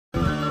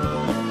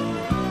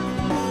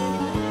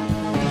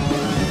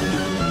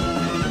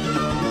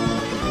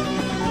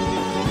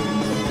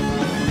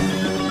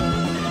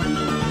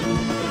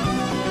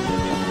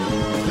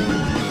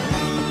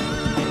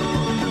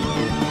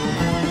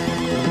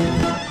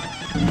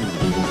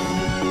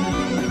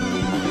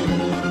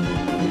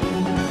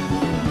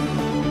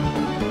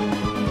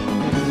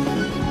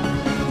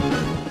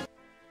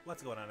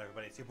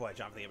your boy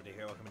John from the GamerDuo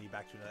here, welcoming you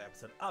back to another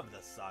episode of the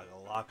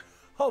Sagalocke.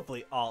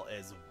 Hopefully all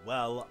is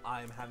well.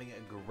 I'm having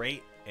a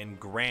great and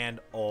grand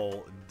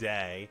old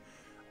day.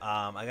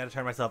 I gotta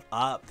turn myself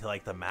up to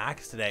like the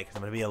max today because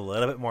I'm gonna be a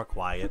little bit more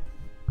quiet.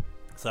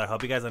 So I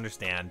hope you guys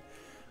understand.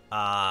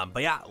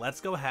 But yeah,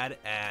 let's go ahead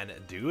and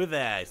do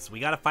this. We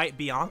gotta fight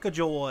Bianca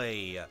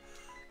Joy.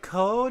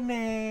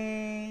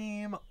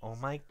 Codename. Oh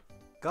my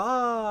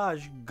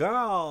gosh,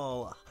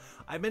 girl.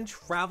 I've been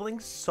traveling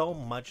so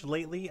much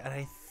lately,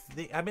 and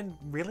I've been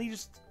really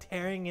just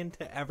tearing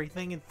into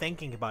everything and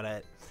thinking about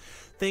it.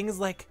 Things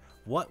like,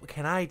 what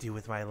can I do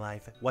with my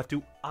life? What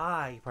do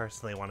I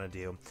personally want to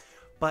do?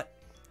 But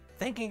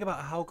thinking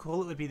about how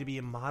cool it would be to be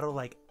a model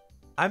like...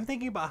 I'm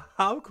thinking about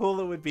how cool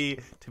it would be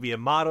to be a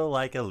model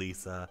like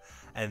Elisa.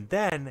 And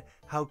then,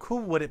 how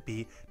cool would it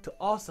be to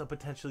also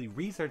potentially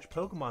research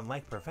Pokemon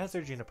like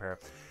Professor Juniper?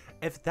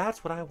 If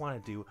that's what I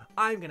want to do,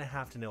 I'm going to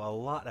have to know a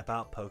lot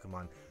about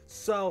Pokemon.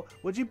 So,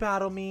 would you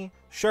battle me?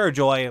 Sure,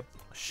 Joy.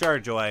 Sure,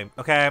 Joy.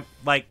 Okay?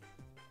 Like,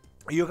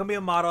 you can be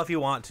a model if you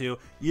want to.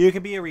 You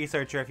can be a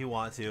researcher if you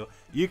want to.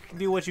 You can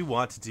do what you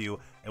want to do.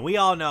 And we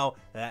all know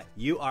that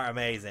you are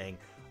amazing.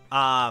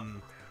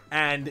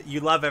 And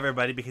you love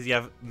everybody because you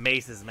have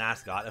Mace's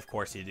mascot. Of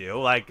course you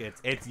do. Like,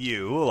 it's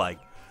you. Like,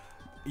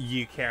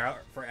 you care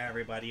for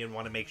everybody and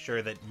want to make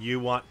sure that you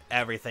want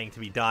everything to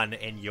be done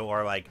in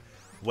your, like,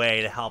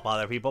 way to help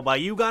other people.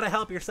 But you gotta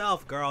help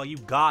yourself, girl. You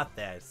got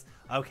this.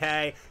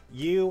 Okay?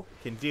 You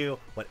can do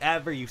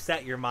whatever you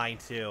set your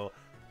mind to.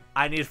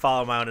 I need to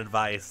follow my own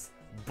advice,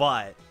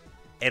 but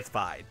it's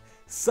fine.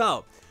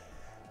 So,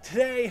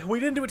 today, we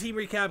didn't do a team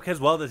recap because,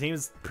 well, the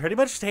team's pretty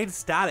much stayed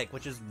static,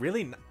 which is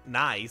really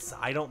nice.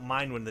 I don't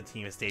mind when the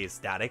team stays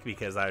static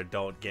because I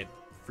don't get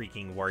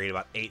freaking worried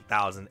about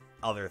 8,000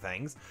 other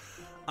things.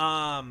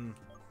 I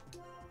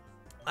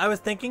was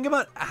thinking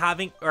about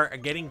having, or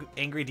getting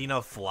Angry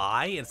Dino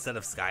fly instead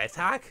of Sky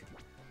Attack.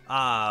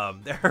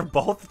 They're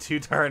both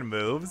 2-turn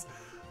moves.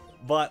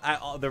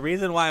 But the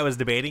reason why I was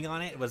debating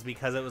on it was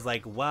because it was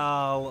like,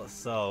 well,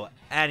 so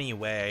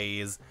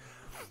anyways,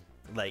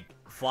 like,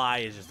 Fly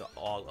is just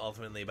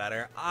ultimately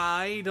better.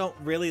 I don't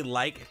really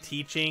like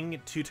teaching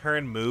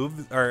 2-turn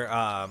moves, or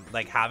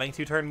like having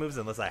 2-turn moves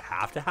unless I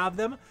have to have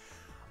them.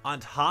 On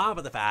top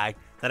of the fact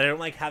that I don't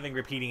like having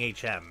repeating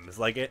HMs.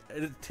 Like,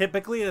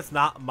 typically it's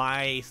not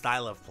my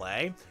style of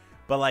play,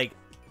 but like,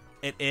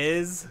 it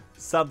is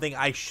something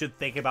I should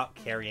think about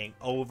carrying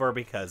over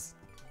because,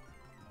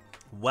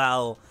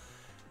 well,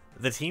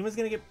 the team is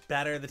going to get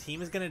better, the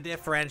team is going to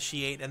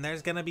differentiate, and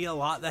there's going to be a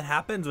lot that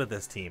happens with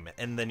this team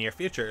in the near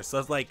future. So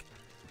it's like,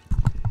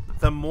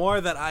 the more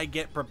that I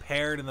get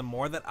prepared and the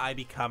more that I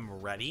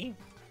become ready,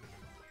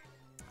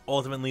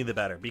 ultimately the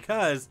better.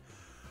 Because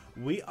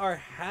we are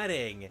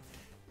heading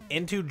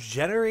into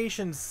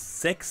Generation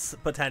 6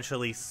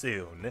 potentially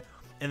soon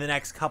in the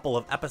next couple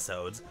of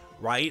episodes,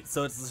 right?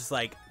 So it's just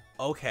like,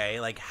 okay,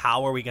 like,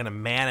 how are we going to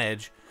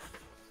manage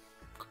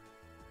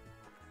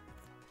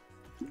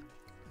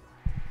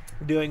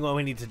doing what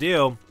we need to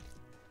do,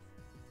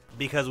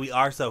 because we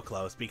are so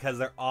close, because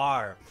there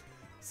are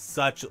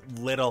such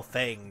little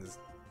things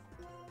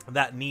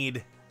that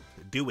need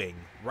doing,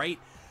 right?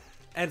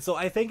 And so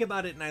I think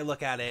about it and I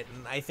look at it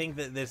and I think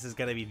that this is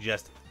going to be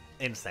just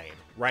insane,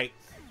 right?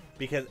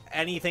 Because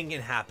anything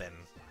can happen,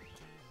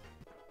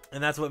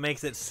 and that's what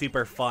makes it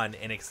super fun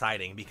and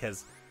exciting,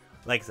 because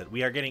like I said,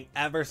 we are getting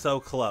ever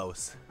so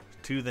close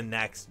to the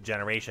next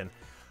generation.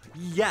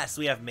 Yes,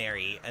 we have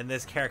Mary, and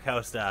this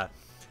Caracosta.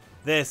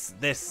 This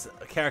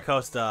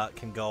Caracosta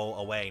can go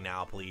away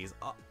now, please.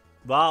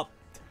 Well,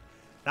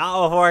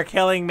 not before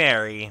killing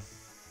Mary.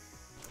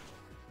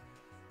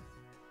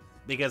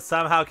 Because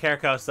somehow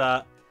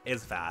Caracosta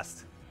is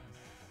fast.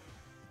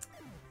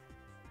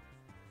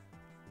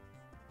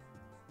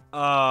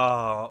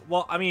 Oh,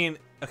 well, I mean,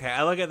 okay,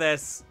 I look at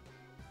this,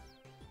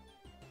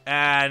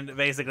 and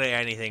basically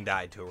anything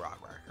died to a rock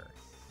marker.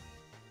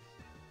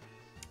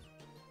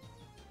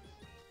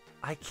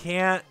 I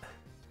can't...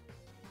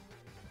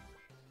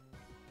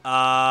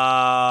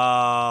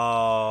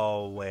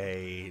 Oh,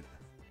 wait.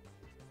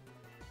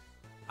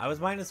 I was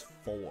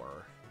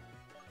 -4.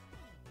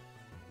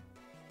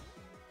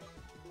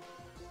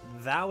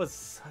 That was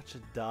such a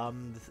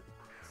dumb...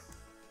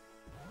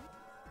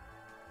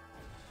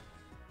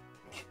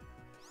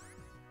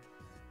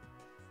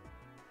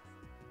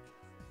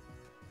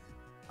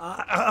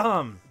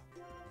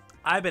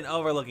 I've been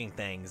overlooking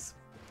things.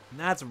 And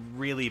that's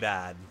really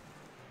bad.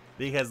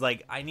 Because,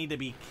 like, I need to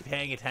be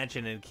paying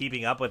attention and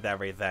keeping up with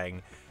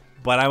everything.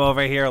 But I'm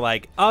over here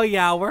like, oh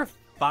yeah, we're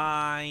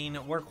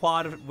fine. We're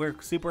quad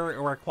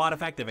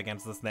effective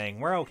against this thing.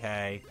 We're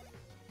okay.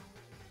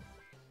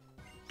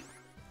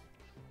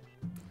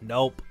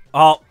 Nope.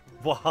 Oh,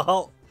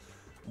 well,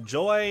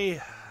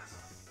 Joy.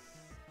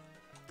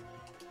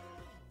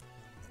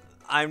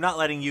 I'm not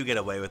letting you get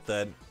away with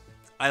it.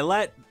 I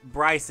let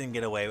Bryson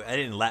get away. I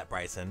didn't let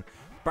Bryson.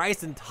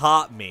 Bryson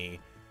taught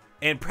me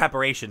in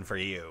preparation for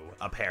you,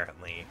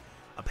 apparently.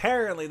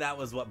 Apparently that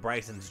was what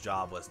Bryson's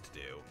job was to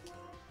do.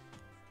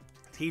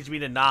 Teach me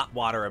to not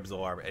water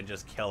absorb and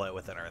just kill it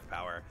with an earth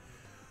power.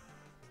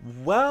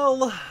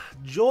 Well,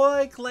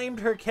 Joy claimed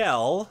her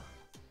kill.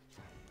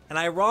 And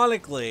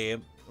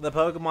ironically, the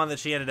Pokemon that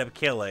she ended up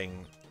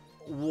killing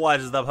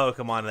was the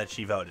Pokemon that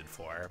she voted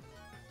for.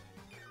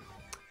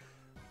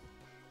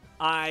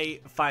 I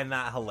find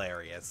that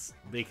hilarious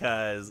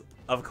because,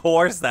 of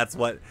course, that's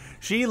what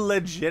she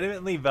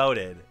legitimately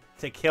voted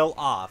to kill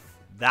off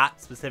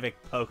that specific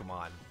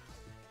Pokemon.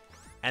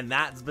 And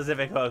that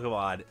specific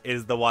Pokemon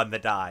is the one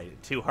that died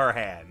to her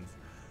hands.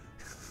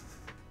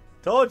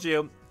 Told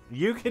you,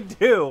 you can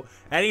do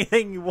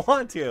anything you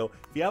want to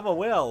if you have a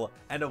will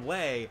and a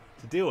way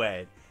to do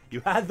it.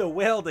 You had the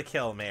will to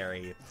kill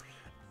Mary,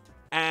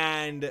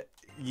 and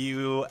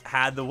you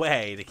had the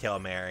way to kill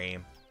Mary,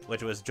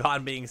 which was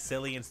John being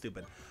silly and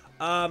stupid.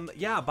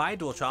 Yeah, bye,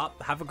 Dual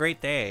Chop. Have a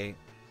great day.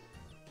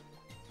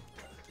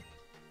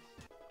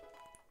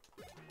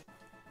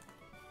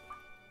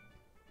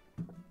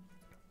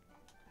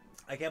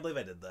 I can't believe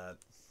I did that.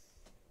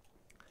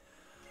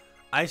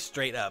 I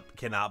straight up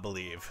cannot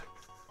believe.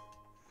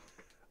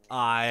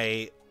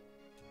 I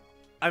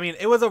mean,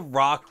 it was a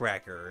rock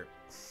record.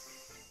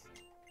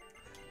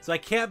 So I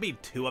can't be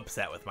too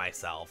upset with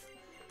myself.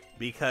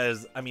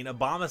 Because, I mean,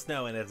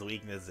 Abomasnow and its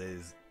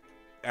weaknesses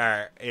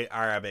are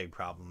a big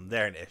problem.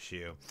 They're an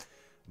issue.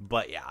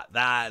 But yeah,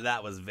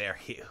 that was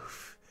very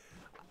oof.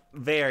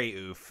 Very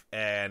oof.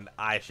 And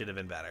I should have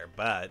been better.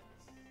 But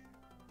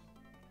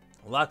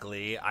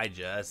luckily, I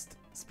just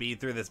speed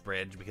through this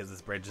bridge because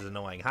this bridge is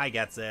annoying. Hi,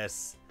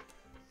 Getsis.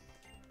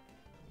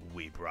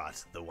 We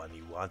brought the one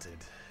you wanted.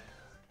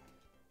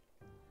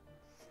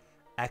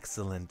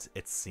 Excellent.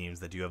 It seems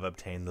that you have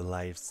obtained the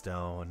Life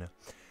Stone.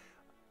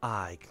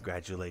 I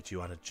congratulate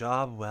you on a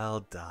job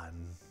well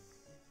done.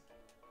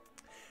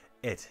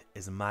 It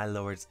is my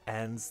lord's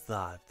end's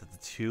thought that the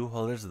two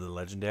holders of the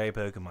legendary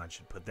Pokemon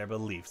should put their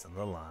beliefs on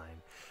the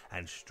line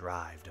and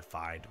strive to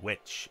find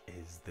which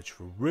is the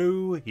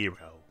true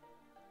hero.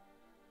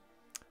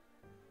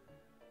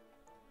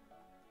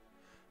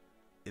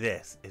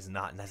 This is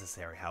not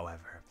necessary,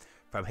 however.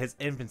 From his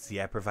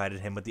infancy, I provided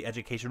him with the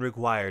education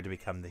required to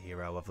become the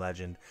hero of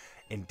legend.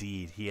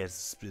 Indeed, he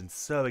has been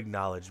so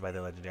acknowledged by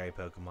the legendary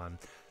Pokemon.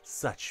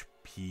 Such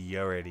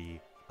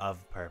purity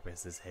of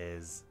purpose is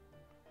his.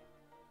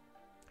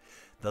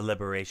 The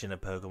liberation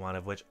of Pokemon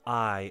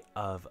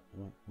of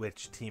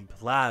which Team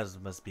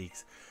Plasma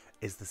speaks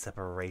is the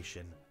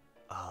separation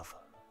of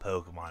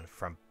Pokemon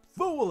from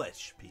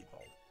foolish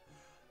people.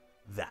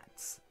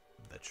 That's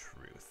the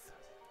truth.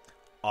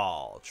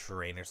 All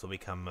trainers will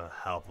become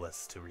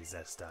helpless to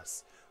resist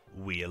us.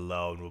 We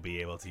alone will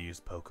be able to use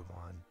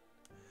Pokemon.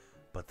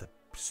 But the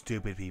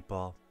stupid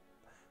people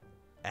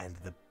and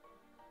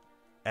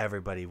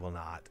everybody will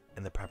not,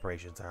 and the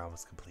preparations are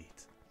almost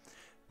complete.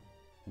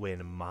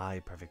 When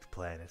my perfect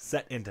plan is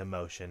set into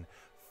motion,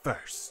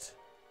 first,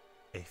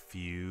 a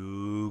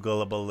few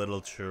gullible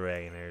little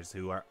trainers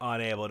who are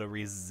unable to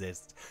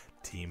resist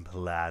Team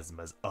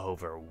Plasma's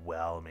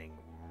overwhelming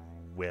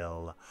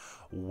will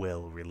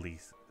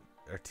release,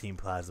 or Team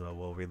Plasma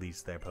will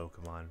release their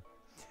Pokemon.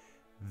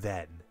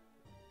 Then,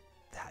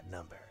 that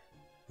number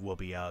will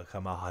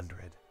become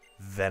 100,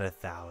 then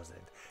 1,000,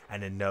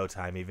 and in no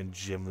time even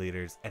gym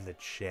leaders and the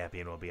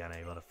champion will be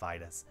unable to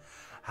fight us.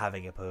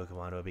 Having a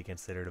Pokemon will be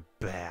considered a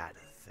bad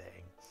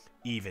thing.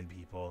 Even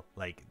people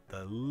like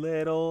the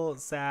little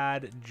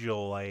sad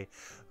Joy,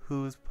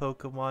 whose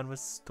Pokemon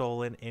was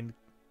stolen in,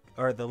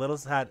 or the little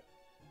sad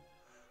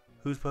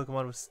whose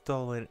Pokemon was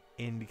stolen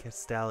in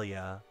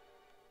Castelia.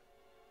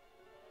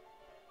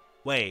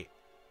 Wait.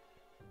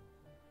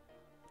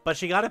 But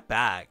she got it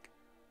back,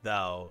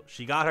 though.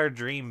 She got her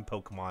dream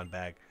Pokemon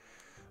back.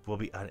 Will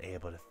be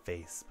unable to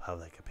face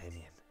public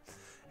opinion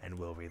and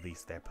will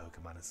release their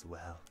Pokemon as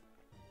well.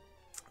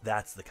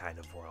 That's the kind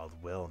of world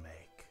we'll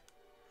make.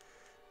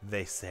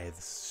 They say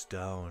the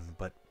stone,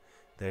 but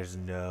there's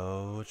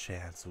no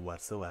chance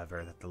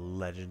whatsoever that the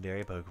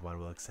legendary Pokemon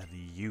will accept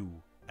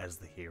you as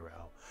the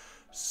hero.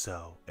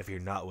 So, if you're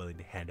not willing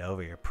to hand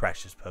over your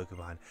precious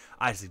Pokemon,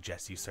 I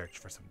suggest you search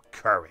for some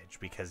courage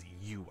because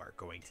you are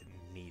going to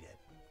need it.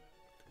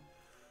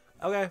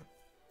 Okay.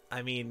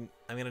 I mean,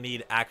 I'm going to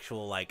need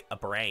actual, like, a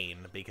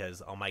brain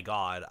because, oh my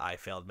god, I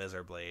failed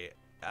miserably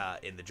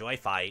in the Joy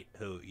fight,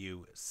 who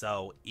you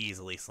so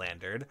easily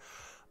slandered.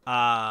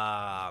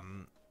 Yeah,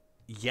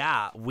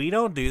 we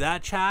don't do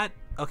that, chat,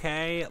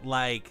 okay?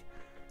 Like,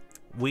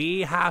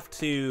 we have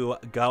to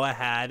go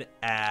ahead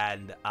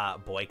and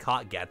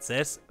boycott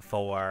Getsis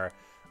for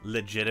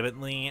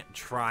legitimately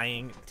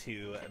trying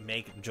to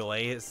make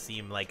Joy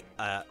seem like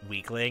a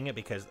weakling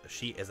because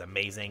she is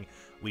amazing.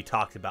 We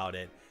talked about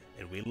it,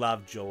 and we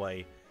love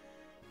Joy.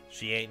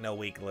 She ain't no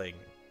weakling.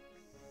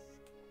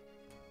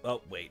 Oh,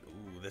 wait.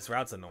 Ooh, this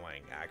route's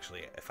annoying,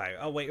 actually.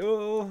 Oh, wait.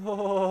 Ooh.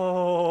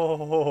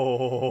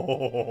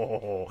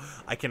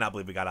 I cannot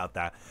believe we got out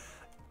that.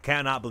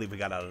 Cannot believe we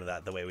got out of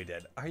that the way we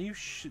did. Are you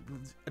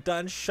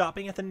done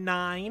shopping at the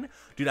 9?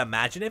 Dude,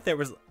 imagine if there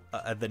was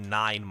the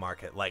 9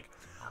 market. Like,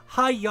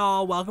 hi,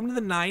 y'all. Welcome to the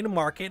 9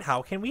 market.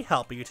 How can we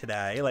help you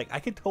today? Like, I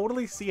could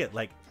totally see it.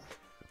 Like,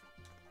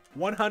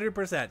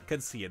 100%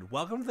 conceded.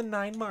 Welcome to the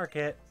 9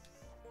 market.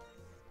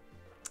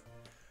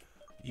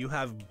 You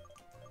have...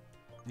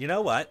 You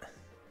know what?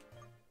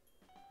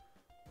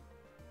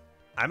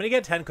 I'm gonna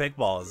get 10 quick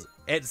balls.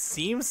 It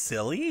seems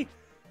silly,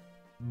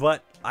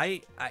 but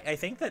I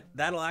think that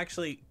that'll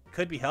actually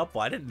could be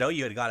helpful. I didn't know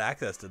you had got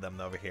access to them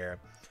over here.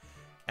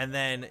 And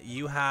then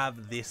you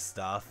have this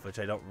stuff, which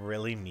I don't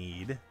really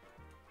need.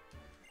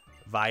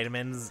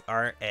 Vitamins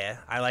are eh.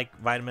 I like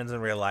vitamins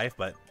in real life,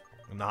 but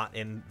not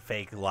in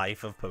fake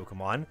life of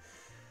Pokemon.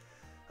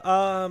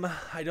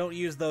 I don't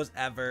use those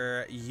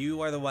ever.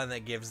 You are the one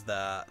that gives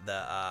the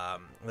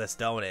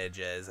Stone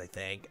Ages, I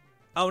think.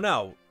 Oh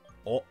no.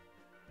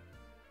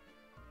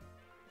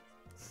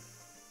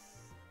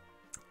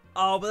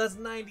 Oh, but that's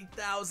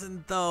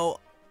 90,000 though.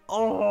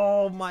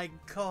 Oh my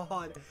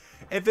god.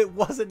 If it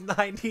wasn't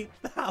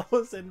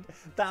 90,000,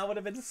 that would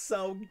have been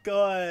so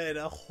good.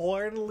 A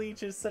Horn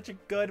Leech is such a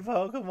good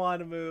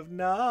Pokemon move.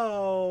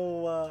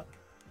 No.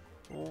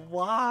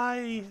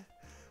 Why?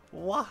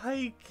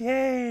 Why,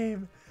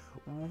 game?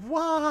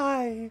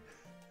 Why?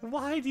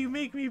 Why do you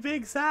make me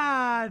big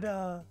sad?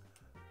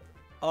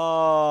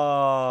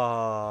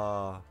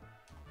 Oh.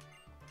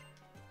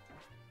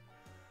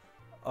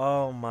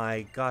 Oh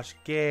my gosh,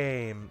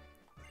 game.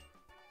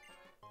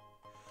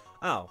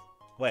 Oh,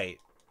 wait.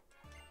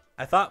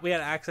 I thought we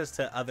had access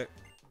to other...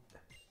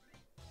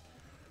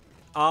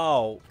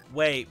 Oh,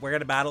 wait, we're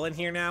gonna battle in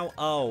here now?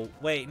 Oh,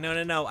 wait,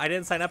 no, I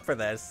didn't sign up for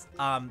this.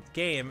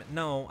 Game,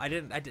 no, I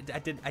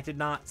did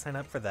not sign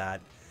up for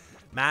that.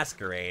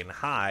 Masquerade,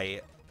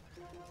 hi.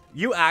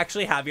 You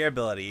actually have your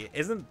ability.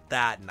 Isn't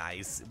that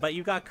nice? But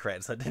you got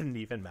crit, so it didn't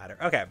even matter.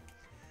 Okay,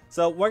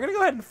 so we're gonna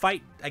go ahead and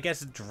fight, I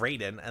guess,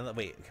 Drayden. And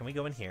wait, can we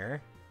go in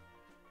here?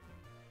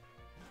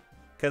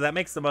 Because that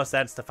makes the most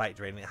sense to fight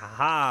Drayden.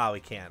 Haha, we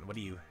can. What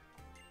do you...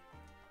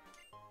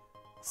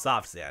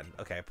 Soft Sand.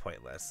 Okay,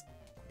 pointless.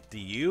 Do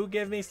you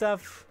give me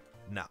stuff?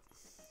 No.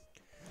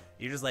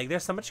 You're just like,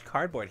 there's so much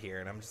cardboard here.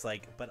 And I'm just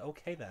like, but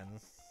okay then.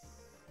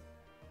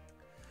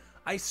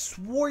 I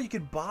swore you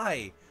could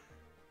buy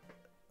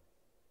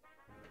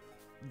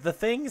the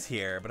things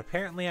here, but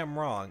apparently I'm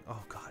wrong.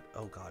 Oh god,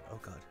 oh god, oh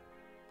god.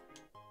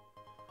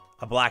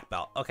 A black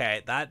belt.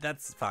 Okay,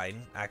 that's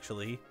fine,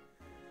 actually.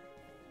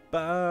 We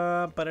get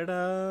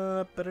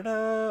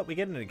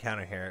an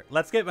encounter here.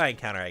 Let's get my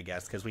encounter, I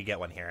guess, because we get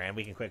one here, and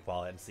we can quick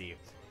ball it and see.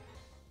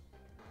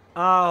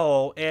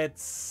 Oh,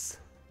 it's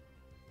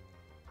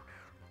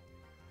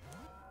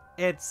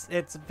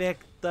Vic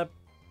the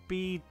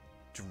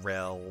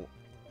Beedrill.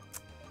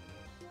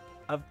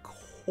 Of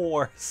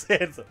course,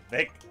 it's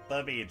Vic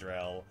the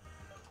Beedrill.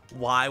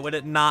 Why would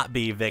it not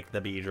be Vic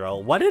the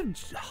Beedrill? What did...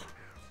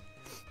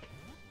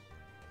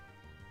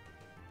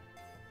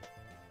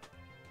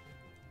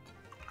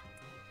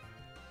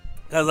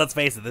 Because let's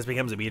face it, this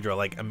becomes a Beedrill,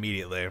 like,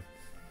 immediately.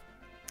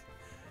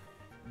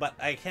 But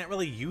I can't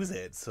really use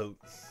it, so...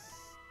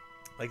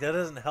 Like, that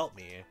doesn't help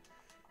me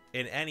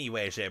in any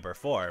way, shape, or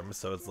form,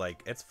 so it's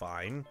like, it's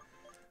fine.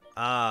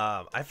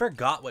 I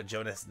forgot what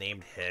Jonas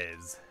named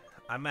his.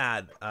 I'm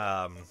mad.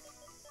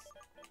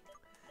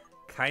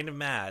 Kind of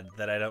mad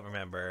that I don't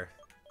remember.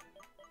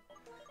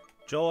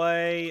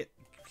 Joy,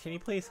 can you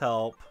please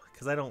help?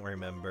 Because I don't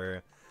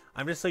remember.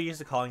 I'm just so used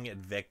to calling it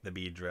Vic the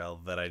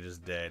Beedrill that I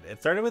just did.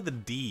 It started with a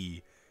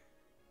D.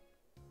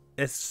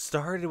 It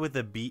started with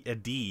a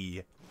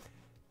D.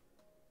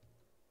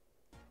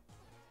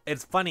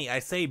 It's funny, I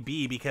say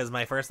B because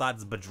my first thought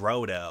is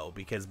Bedrodo,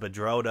 because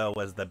Bedrodo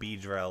was the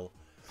Beedrill,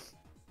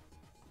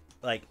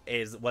 like,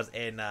 was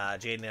in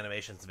Jaden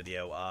Animation's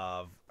video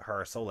of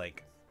her Soul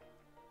Link.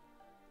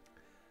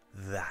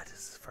 That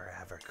is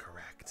forever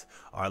correct.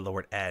 Our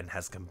Lord N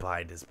has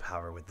combined his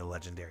power with the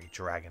legendary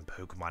dragon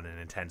Pokemon and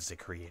intends to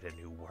create a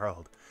new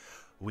world.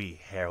 We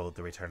herald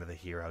the return of the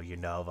hero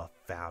Unova,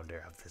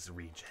 founder of this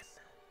region.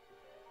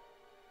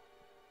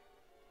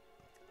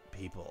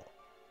 People.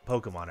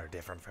 Pokemon are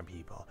different from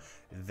people.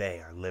 They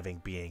are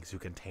living beings who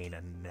contain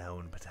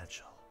unknown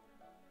potential.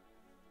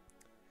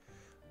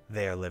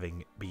 They are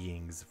living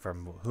beings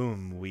from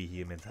whom we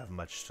humans have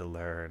much to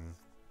learn.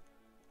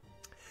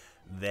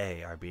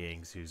 They are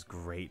beings whose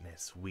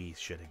greatness we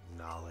should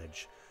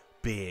acknowledge.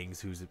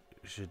 Beings who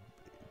should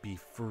be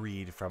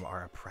freed from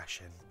our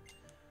oppression.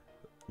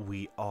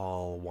 We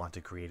all want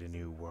to create a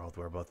new world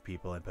where both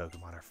people and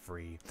Pokemon are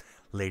free.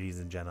 Ladies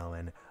and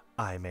gentlemen,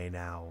 I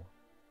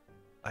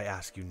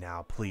ask you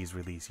now, please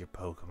release your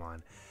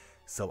Pokemon.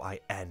 So I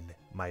end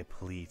my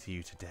plea to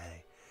you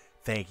today.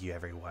 Thank you,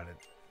 everyone.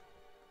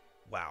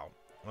 Wow.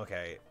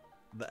 Okay.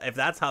 If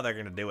that's how they're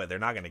going to do it, they're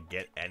not going to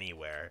get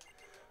anywhere.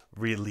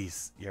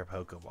 Release your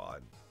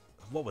Pokemon.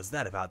 What was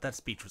that about? That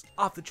speech was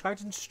off the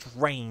charts and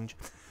strange.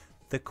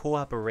 The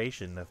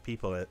cooperation of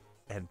people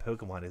and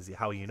Pokemon is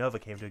how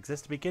Unova came to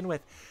exist to begin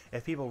with.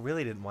 If people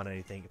really didn't want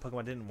anything, if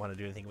Pokemon didn't want to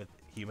do anything with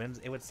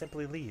humans, it would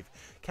simply leave.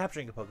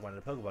 Capturing a Pokemon in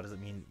a Pokeball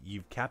doesn't mean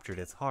you've captured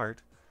its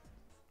heart.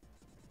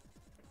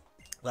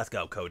 Let's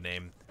go,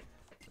 Codename.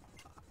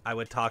 I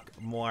would talk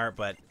more,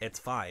 but it's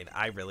fine.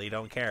 I really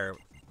don't care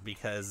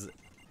because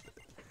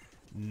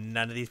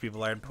none of these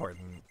people are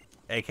important.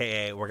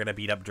 AKA, we're gonna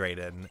beat up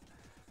Drayden.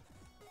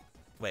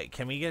 Wait,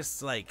 can we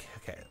just, like...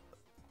 Okay.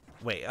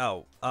 Wait,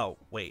 oh,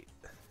 wait.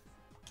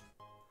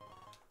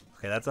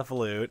 Okay, that's a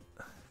flute.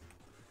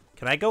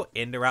 Can I go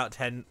into Route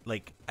 10?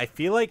 Like, I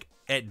feel like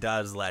it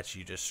does let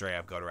you just straight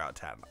up go to Route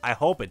 10. I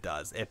hope it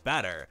does. It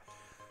better.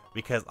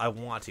 Because I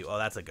want to. Oh,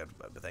 that's a good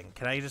thing.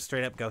 Can I just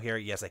straight up go here?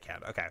 Yes, I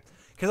can. Okay.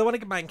 Because I want to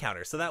get my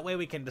encounters. So that way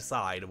we can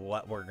decide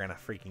what we're going to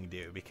freaking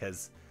do.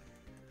 Because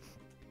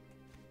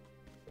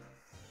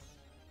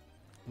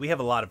we have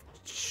a lot of...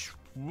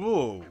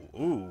 Whoa.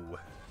 Ooh.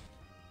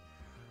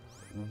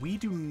 We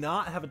do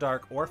not have a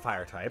dark or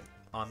fire type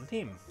on the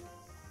team.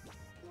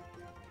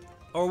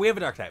 Or we have a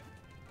dark type.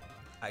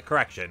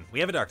 Correction. We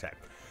have a dark type.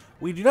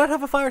 We do not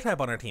have a fire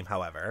type on our team,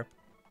 however.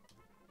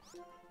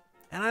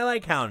 And I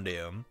like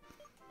Houndoom.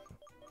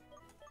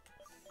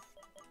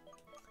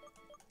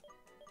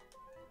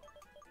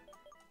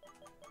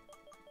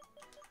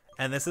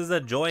 And this is a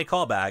Joy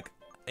callback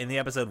in the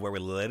episode where we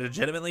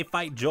legitimately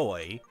fight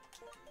Joy.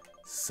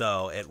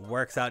 So it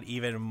works out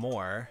even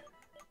more.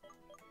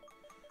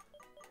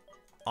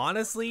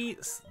 Honestly,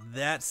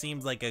 that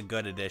seems like a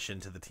good addition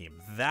to the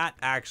team. That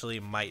actually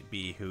might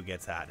be who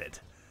gets added.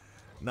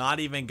 Not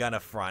even gonna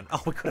front.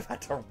 Oh, we could have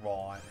had to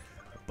roll.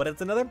 But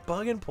it's another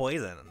bug and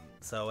poison.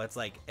 So it's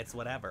like, it's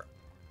whatever.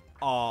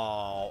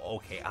 Oh,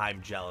 okay.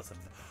 I'm jealous of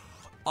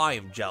I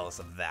am jealous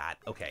of that.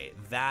 Okay,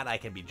 that I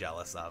can be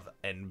jealous of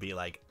and be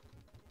like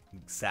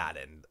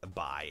saddened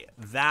by.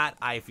 That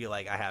I feel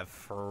like I have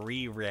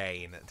free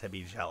reign to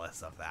be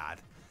jealous of that.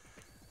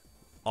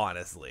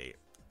 Honestly.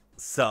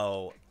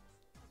 So,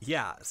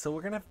 yeah. So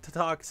we're gonna have to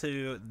talk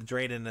to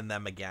Drayden and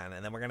them again.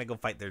 And then we're gonna go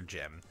fight their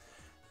gym.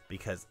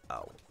 Because,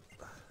 oh.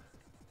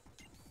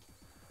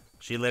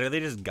 She literally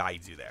just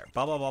guides you there.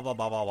 Blah, blah, blah, blah,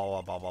 blah, blah,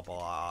 blah, blah, blah,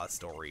 blah.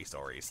 Story.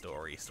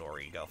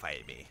 Go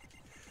fight me.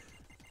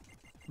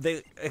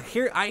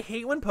 I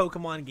hate when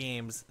Pokemon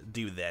games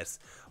do this,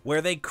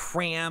 where they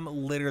cram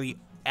literally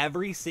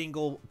every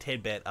single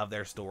tidbit of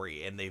their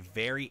story in the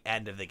very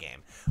end of the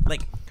game.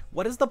 Like,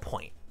 what is the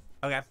point?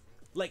 Okay,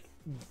 like,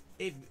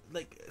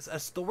 a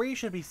story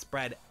should be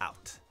spread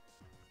out.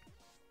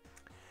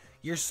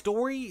 Your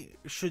story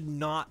should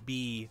not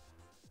be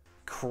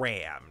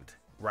crammed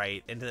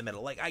right into the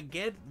middle. Like, I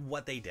get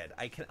what they did.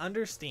 I can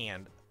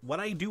understand. What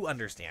I do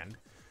understand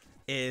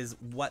is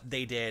what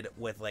they did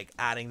with, like,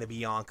 adding the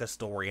Bianca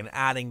story and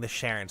adding the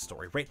Sharon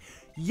story, right?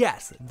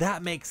 Yes,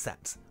 that makes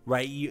sense,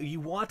 right? You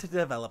want to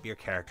develop your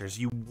characters.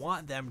 You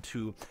want them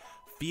to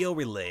feel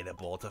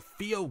relatable, to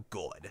feel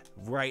good,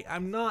 right?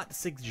 I'm not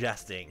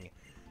suggesting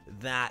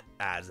that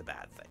as a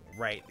bad thing,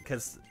 right?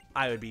 Because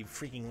I would be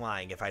freaking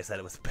lying if I said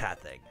it was a bad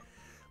thing.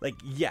 Like,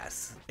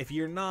 yes, if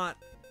you're not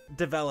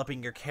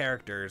developing your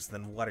characters,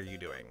 then what are you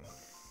doing?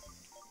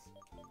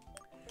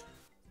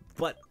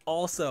 But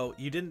also,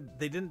 they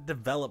didn't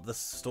develop the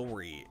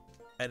story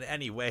in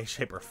any way,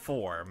 shape, or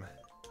form.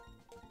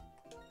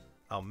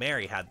 Oh,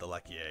 Mary had the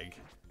lucky egg.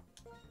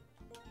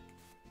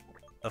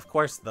 Of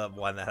course, the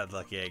one that had the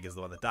lucky egg is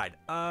the one that died.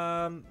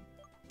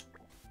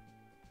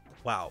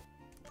 Wow.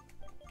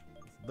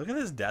 Look at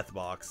this death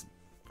box.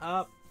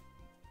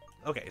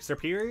 Okay,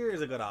 Superior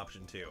is a good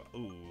option too.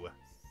 Ooh.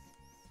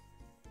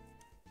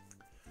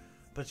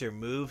 But your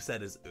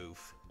moveset is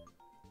oof.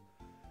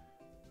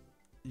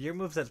 Your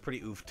moveset's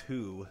pretty oof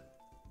too.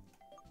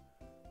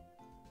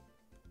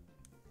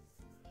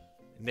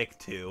 Nick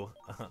 2.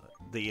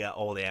 The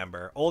old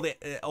Amber. Old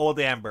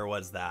Amber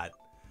was that.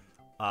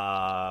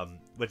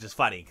 Which is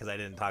funny because I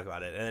didn't talk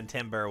about it. And then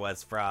Timber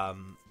was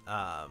from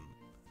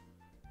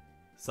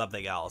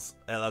something else.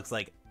 It looks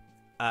like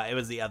it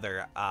was the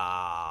other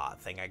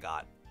thing I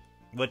got.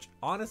 Which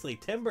honestly,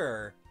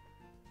 Timber,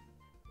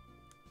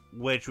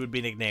 which would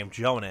be nicknamed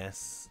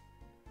Jonas.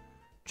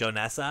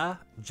 Jonessa.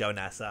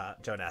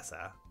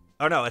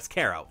 Oh no, it's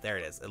Caro. There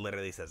it is. It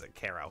literally says it.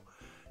 Caro.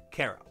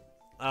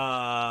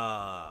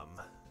 I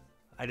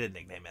did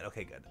nickname it.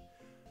 Okay, good.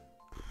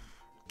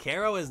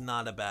 Caro is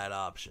not a bad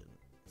option.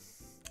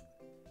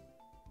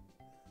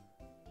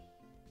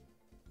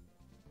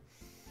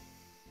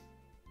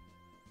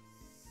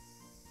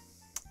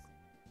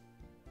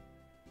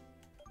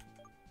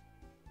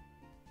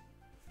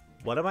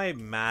 What am I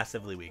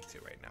massively weak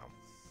to right now?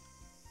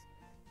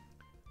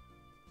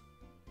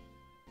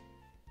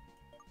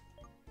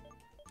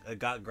 I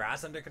got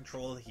grass under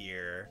control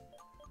here.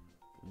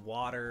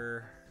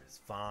 Water is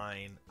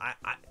fine. I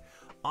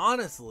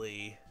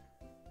honestly,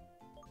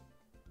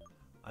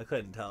 I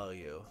couldn't tell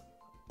you.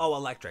 Oh,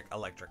 electric.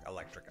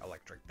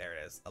 There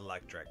it is.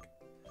 Electric.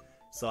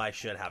 So I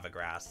should have a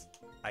grass.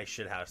 I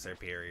should have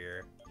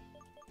Superior.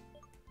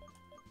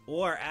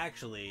 Or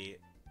actually,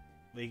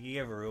 we could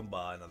give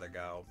Roomba another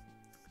go.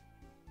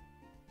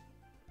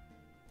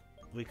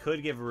 We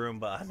could give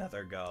Roomba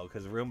another go,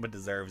 because Roomba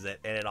deserves it,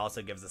 and it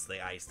also gives us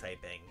the ice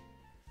typing.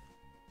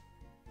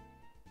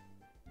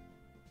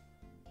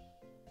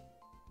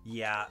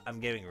 Yeah,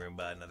 I'm giving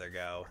Roomba another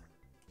go.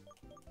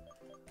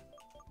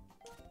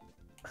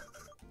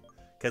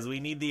 Because we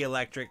need the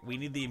electric, we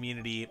need the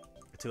immunity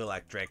to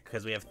electric,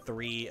 because we have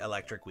 3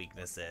 electric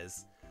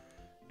weaknesses.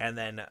 And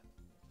then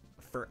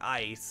for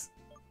ice,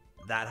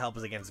 that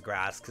helps against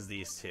grass because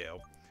these two.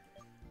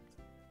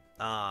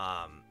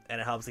 And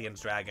it helps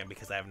against dragon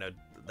because I have no,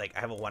 like, I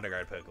have a Wonder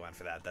Guard Pokemon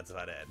for that. That's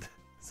about it.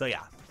 So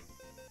yeah.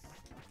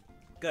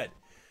 Good.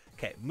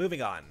 Okay,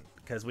 moving on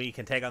because we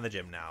can take on the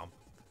gym now.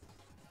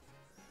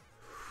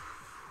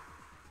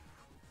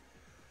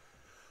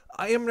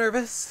 I am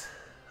nervous.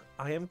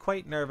 I am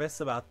quite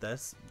nervous about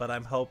this, but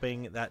I'm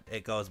hoping that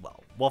it goes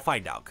well. We'll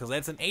find out because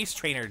it's an Ace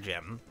Trainer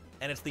gym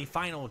and it's the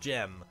final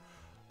gym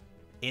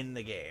in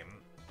the game.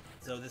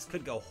 So this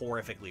could go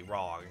horrifically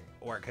wrong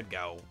or it could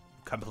go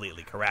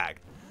completely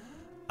correct.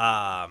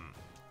 Oh,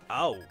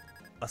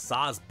 a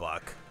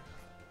Sawsbuck.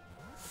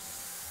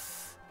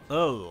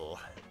 Oh.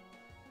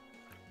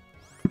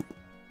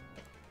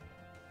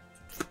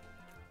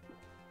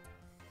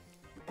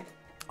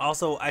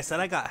 Also, I said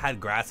I had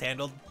grass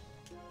handled.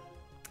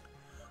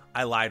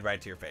 I lied right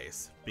to your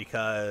face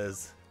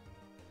because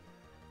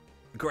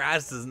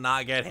grass does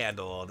not get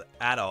handled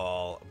at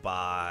all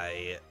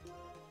by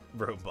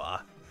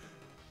Roomba.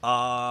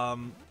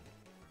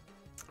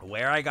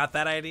 Where I got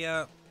that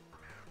idea,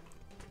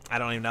 I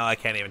don't even know. I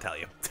can't even tell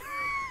you.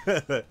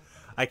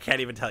 I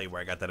can't even tell you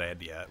where I got that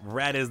idea.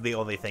 Red is the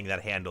only thing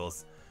that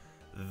handles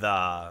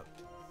the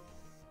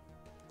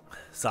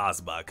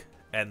Sawsbuck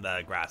and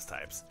the grass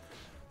types.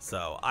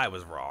 So I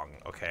was wrong,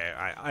 okay?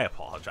 I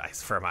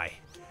apologize for my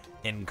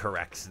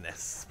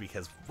incorrectness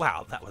because,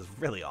 wow, that was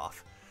really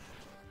off.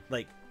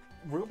 Like,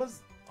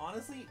 Roomba's,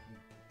 honestly,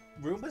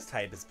 Roomba's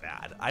type is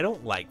bad. I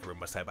don't like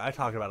Roomba's type. I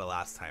talked about it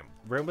last time.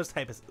 Roomba's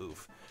type is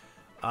oof.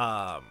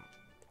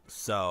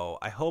 So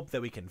I hope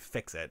that we can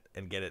fix it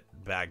and get it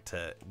back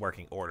to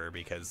working order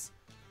because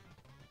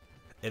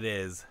it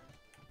is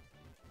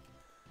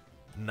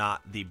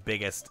not the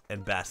biggest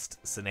and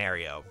best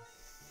scenario.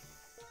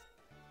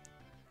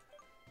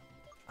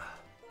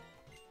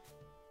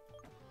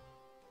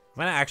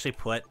 I'm gonna actually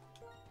put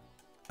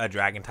a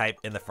dragon type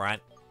in the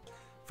front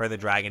for the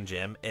dragon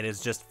gym. It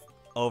is just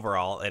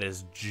overall, it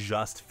is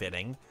just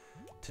fitting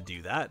to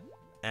do that.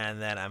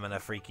 And then I'm gonna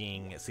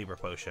freaking super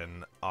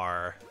potion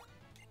our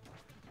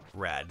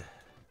red.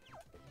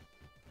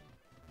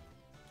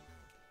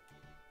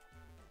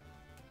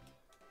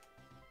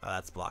 Oh,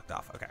 that's blocked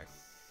off. Okay.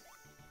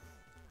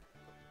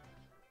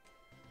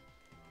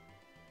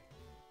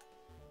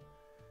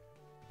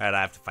 Alright,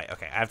 I have to fight.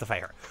 Okay, I have to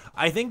fight her.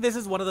 I think this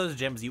is one of those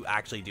gyms you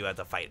actually do have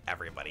to fight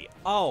everybody.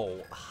 Oh,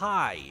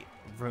 hi,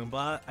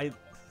 Roomba.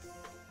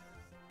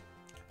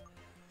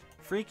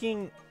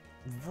 Freaking...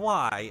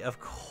 Why? Of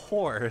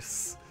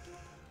course.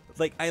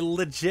 Like, I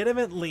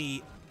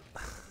legitimately...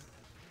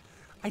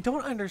 I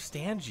don't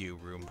understand you,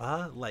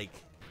 Roomba. Like...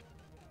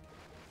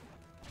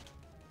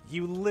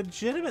 You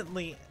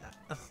legitimately...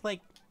 Like...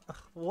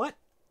 What?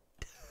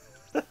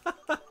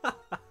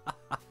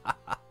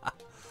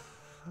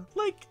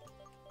 Like...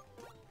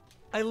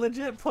 I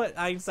legit put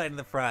Einstein in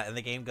the front, and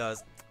the game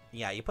goes,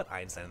 yeah, you put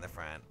Einstein in the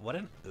front. What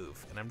an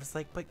oof. And I'm just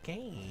like, but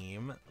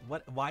game,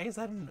 what? Why is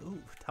that an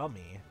oof? Tell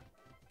me.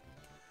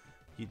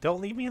 You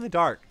don't leave me in the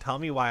dark. Tell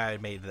me why I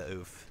made the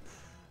oof.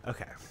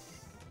 Okay.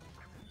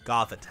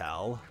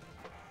 Gothitelle.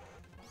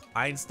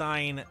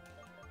 Einstein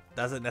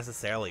doesn't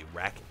necessarily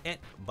wreck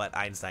it, but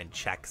Einstein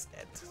checks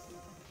it.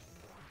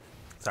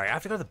 Sorry, I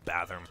have to go to the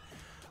bathroom.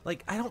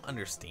 Like, I don't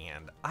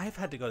understand. I've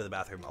had to go to the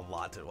bathroom a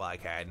lot to, well,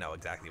 okay, I know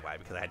exactly why,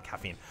 because I had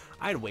caffeine.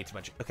 I had way too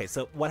much. Okay,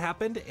 so what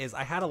happened is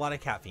I had a lot of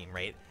caffeine,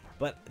 right?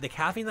 But the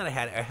caffeine that I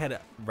had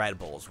Red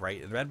Bulls,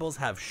 right? And Red Bulls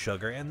have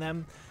sugar in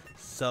them.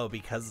 So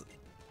because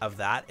of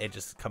that, it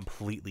just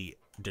completely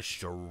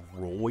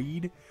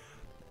destroyed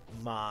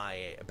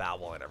my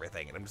bowel and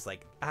everything. And I'm just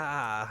like,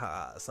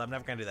 so I'm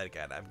never going to do that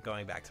again. I'm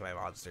going back to my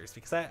monsters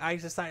because I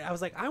decided, I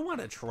was like, I want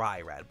to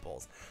try Red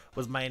Bulls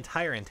was my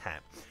entire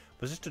intent.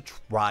 Was just to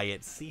try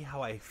it, see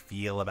how I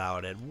feel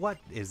about it, what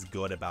is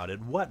good about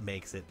it, what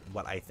makes it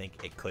what I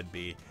think it could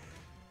be.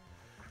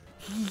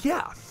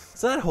 Yeah,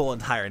 so that whole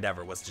entire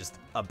endeavor was just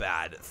a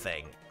bad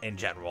thing in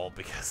general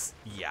because,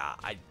 yeah,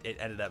 it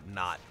ended up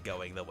not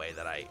going the way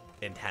that I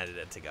intended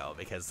it to go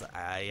because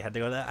I've had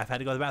to go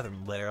to the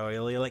bathroom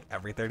literally like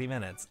every 30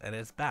 minutes, and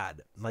it's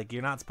bad. Like,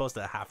 you're not supposed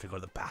to have to go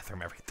to the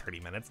bathroom every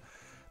 30 minutes.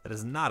 That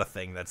is not a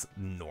thing that's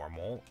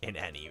normal in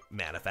any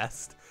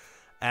manifest.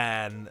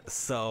 And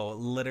so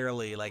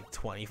literally like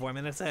 24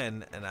 minutes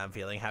in and I'm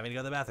having to go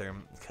to the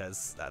bathroom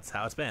because that's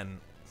how it's been.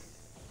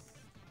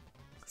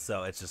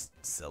 So it's just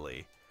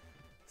silly.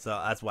 So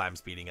that's why I'm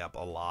speeding up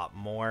a lot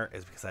more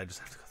is because I just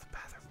have to go to the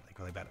bathroom like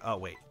really bad. Oh,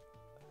 wait.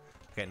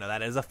 Okay, no,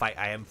 that is a fight.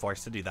 I am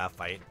forced to do that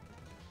fight.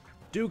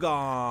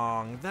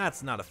 Dugong.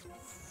 That's not a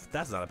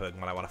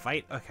Pokemon I want to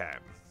fight. Okay.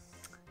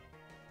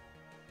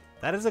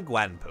 That is a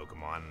Gwen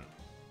Pokemon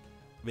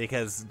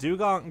because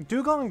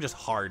Dugong just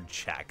hard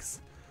checks.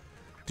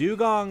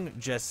 Dugong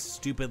just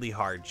stupidly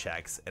hard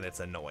checks, and it's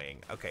annoying.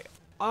 Okay.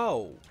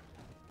 Oh.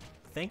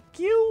 Thank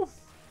you?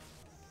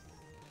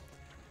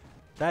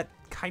 That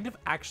kind of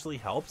actually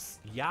helps.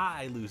 Yeah,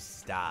 I lose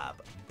stab,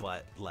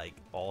 but, like,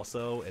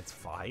 also, it's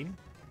fine.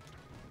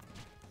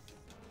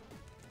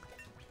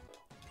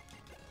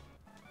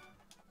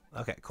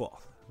 Okay, cool.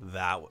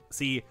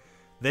 See,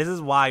 this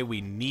is why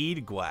we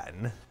need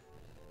Gwen.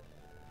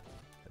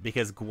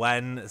 Because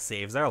Gwen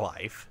saves our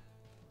life.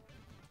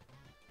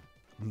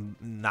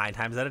 9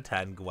 times out of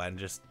 10, Gwen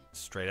just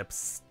straight up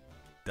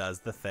does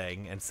the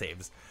thing and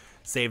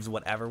saves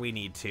whatever we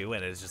need to,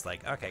 and it's just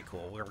like, okay,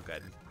 cool, we're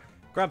good.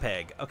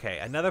 Grumpig. Okay,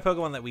 another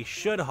Pokemon that we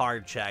should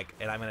hard check,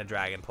 and I'm going to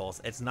Dragon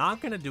Pulse. It's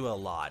not going to do a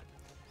lot.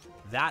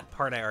 That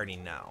part I already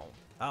know.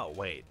 Oh,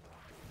 wait.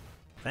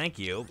 Thank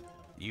you.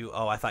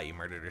 Oh, I thought you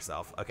murdered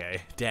yourself.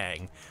 Okay,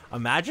 dang.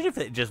 Imagine if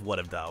it just would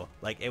have, though.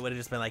 Like, it would have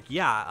just been like,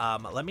 yeah,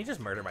 let me just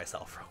murder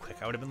myself real quick.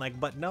 I would have been like,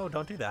 but no,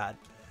 don't do that.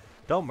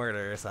 Don't murder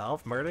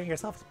yourself. Murdering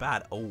yourself is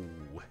bad. Oh.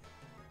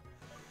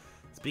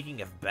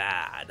 Speaking of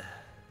bad.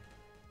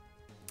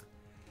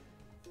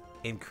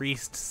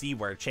 Increased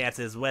C-word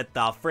chances with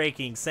the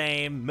freaking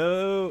same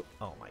move.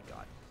 Oh my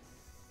god.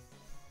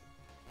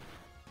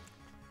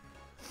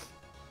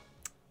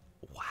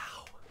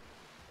 Wow.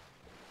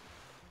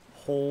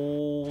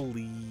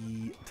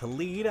 Holy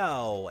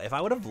Toledo. If I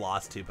would have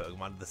lost 2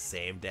 Pokemon to the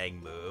same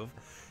dang move,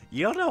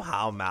 you don't know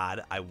how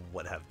mad I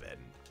would have been.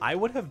 I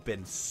would have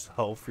been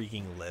so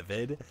freaking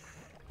livid.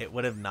 It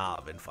would have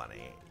not been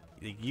funny.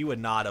 You would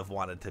not have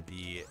wanted to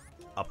be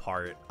a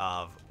part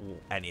of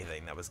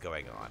anything that was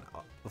going on.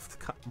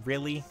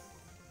 Really?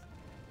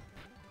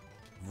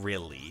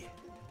 Really?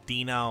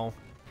 Dino?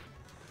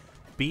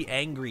 Be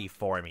angry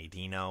for me,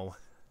 Dino.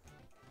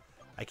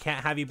 I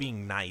can't have you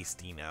being nice,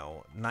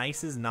 Dino.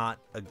 Nice is not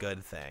a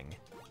good thing.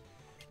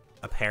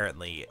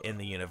 Apparently, in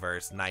the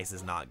universe, nice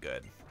is not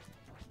good.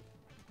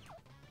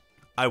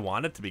 I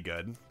want it to be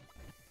good.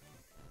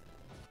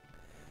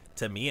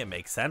 To me, it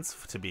makes sense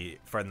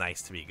for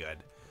nice to be good.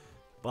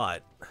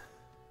 But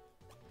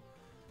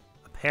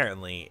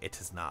apparently it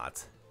is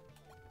not.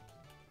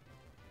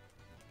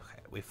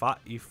 Okay, we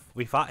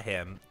fought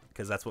him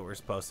because that's what we're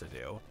supposed to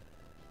do.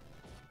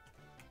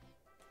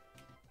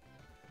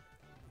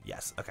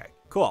 Yes, okay.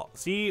 Cool.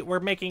 See, we're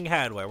making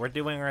headway. We're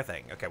doing our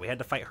thing. Okay, we had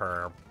to fight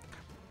her.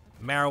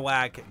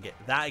 Marowak,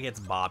 that gets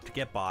bopped,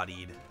 get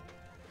bodied.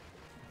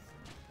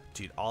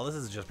 Dude, all this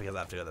is just because I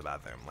have to go to the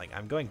bathroom. Like,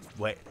 I'm going,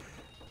 wait.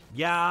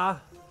 Yeah.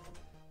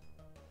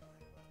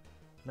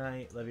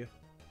 Night, love you.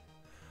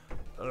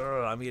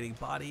 I'm getting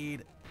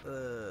bodied.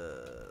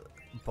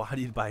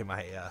 Bodied by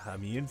my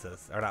immune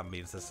system, or not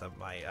immune system,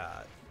 my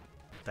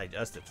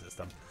digestive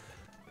system.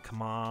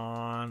 Come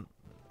on,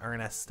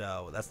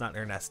 Ernesto. That's not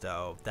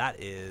Ernesto.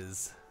 That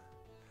is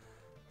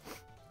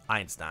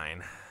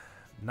Einstein,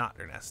 not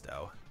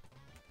Ernesto.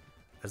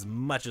 As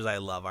much as I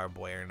love our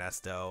boy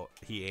Ernesto,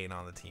 he ain't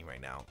on the team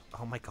right now.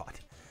 Oh my god.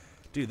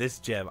 Dude, this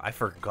gym, I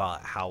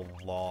forgot how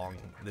long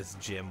this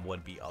gym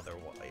would be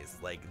otherwise.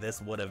 Like, this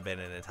would have been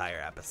an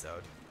entire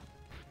episode.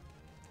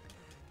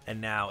 And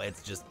now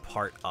it's just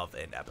part of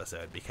an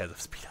episode because of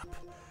speed up.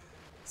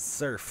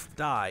 Surf,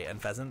 die,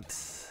 and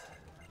pheasant.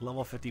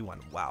 Level 51,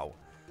 wow.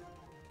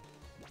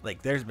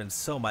 Like, there's been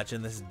so much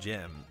in this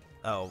gym.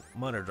 Oh,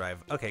 motor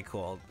drive. Okay,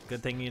 cool.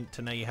 Good thing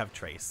to know you have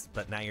Trace,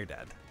 but now you're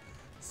dead.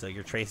 So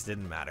your Trace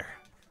didn't matter.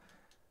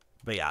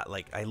 But yeah,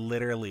 like, I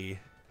literally...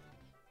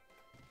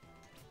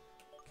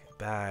 Okay,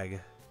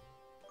 bag.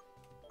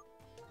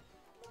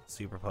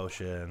 Super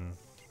potion.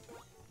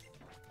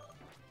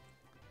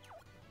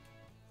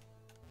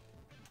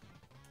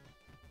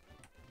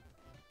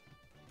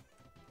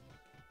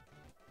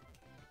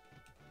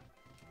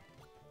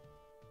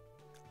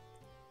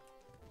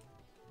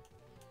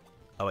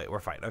 Oh wait,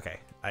 we're fine. Okay.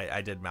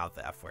 I did mouth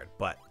the F word,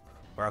 but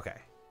we're okay.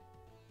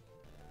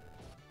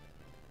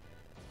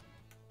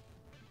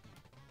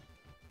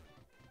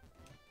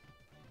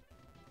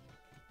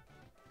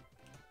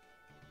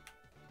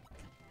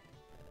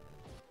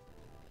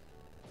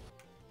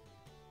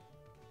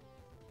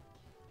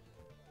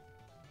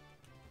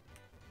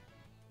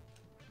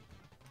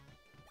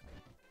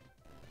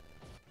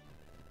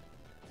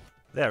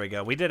 There we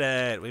go. We did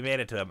it. We made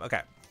it to him.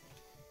 Okay.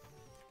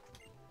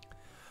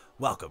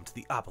 Welcome to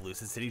the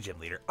Opelousas City Gym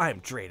Leader.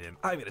 I'm Drayden.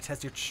 I'm going to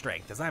test your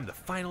strength as I'm the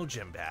final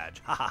gym badge.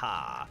 Ha ha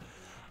ha.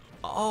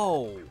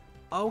 Oh,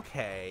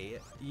 okay.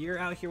 You're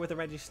out here with a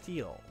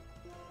Registeel.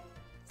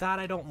 That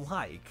I don't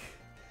like.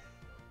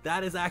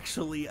 That is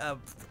actually a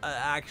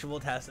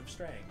actual test of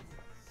strength.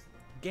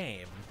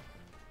 Game.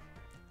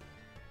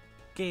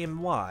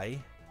 Game Y.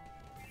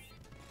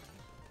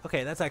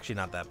 Okay, that's actually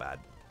not that bad.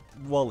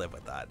 We'll live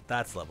with that.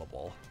 That's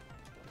livable.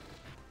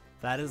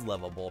 That is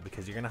livable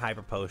because you're going to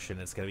Hyper Potion.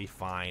 It's going to be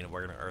fine.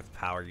 We're going to Earth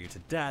Power you to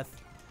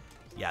death.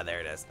 Yeah,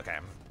 there it is. Okay.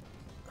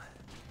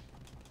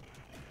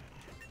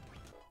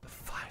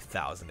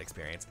 5,000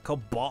 experience.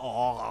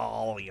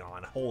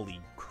 Cobalion. Holy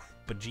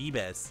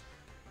bejeebus.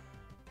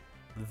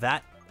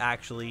 That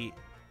actually,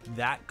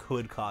 that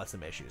could cause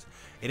some issues.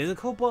 It is a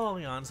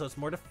Cobalion, so it's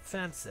more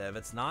defensive.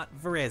 It's not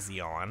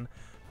Virizion.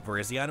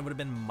 Virizion would have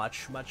been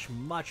much, much,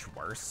 much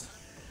worse.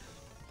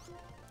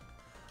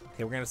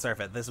 Okay, we're going to surf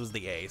it. This was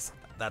the ace.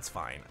 That's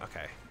fine.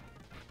 Okay.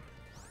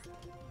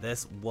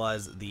 This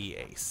was the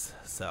ace.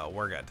 So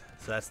we're good.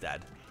 So that's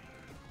dead.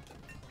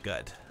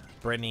 Good.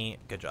 Brittany,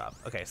 good job.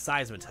 Okay,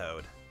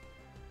 Seismitoad.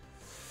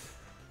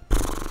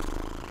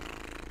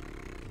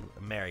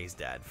 Mary's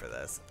dead for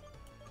this.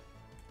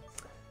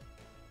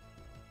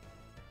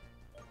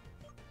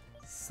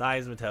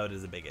 Seismitoad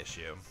is a big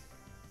issue.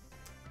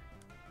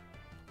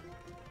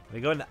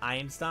 We go into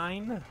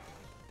Einstein.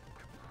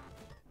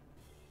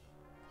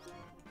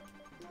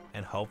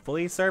 And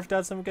hopefully Surf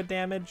does some good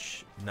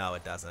damage. No,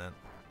 it doesn't.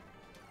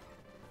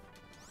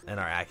 And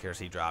our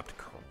accuracy dropped.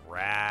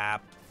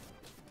 Crap.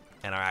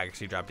 And our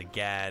accuracy dropped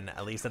again.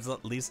 At least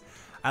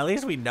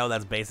we know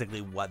that's basically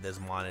what this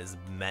mon is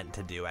meant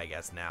to do, I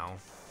guess, now.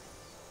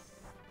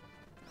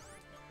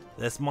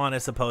 This mon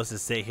is supposed to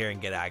sit here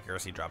and get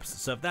accuracy drops.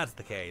 So if that's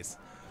the case,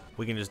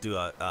 we can just do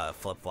a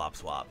flip-flop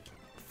swap.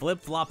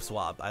 Flip-flop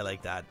swap. I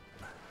like that.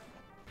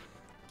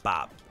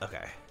 Bop.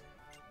 Okay.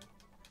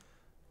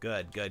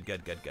 Good.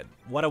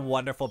 What a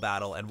wonderful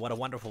battle, and what a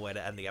wonderful way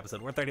to end the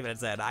episode. We're 30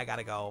 minutes in. I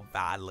gotta go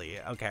badly.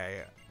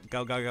 Okay.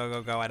 Go.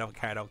 I don't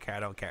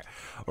care.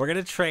 We're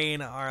gonna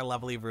train our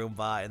lovely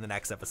Roomba in the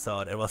next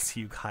episode, and we'll see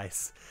you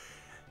guys.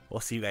 We'll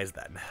see you guys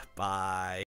then. Bye.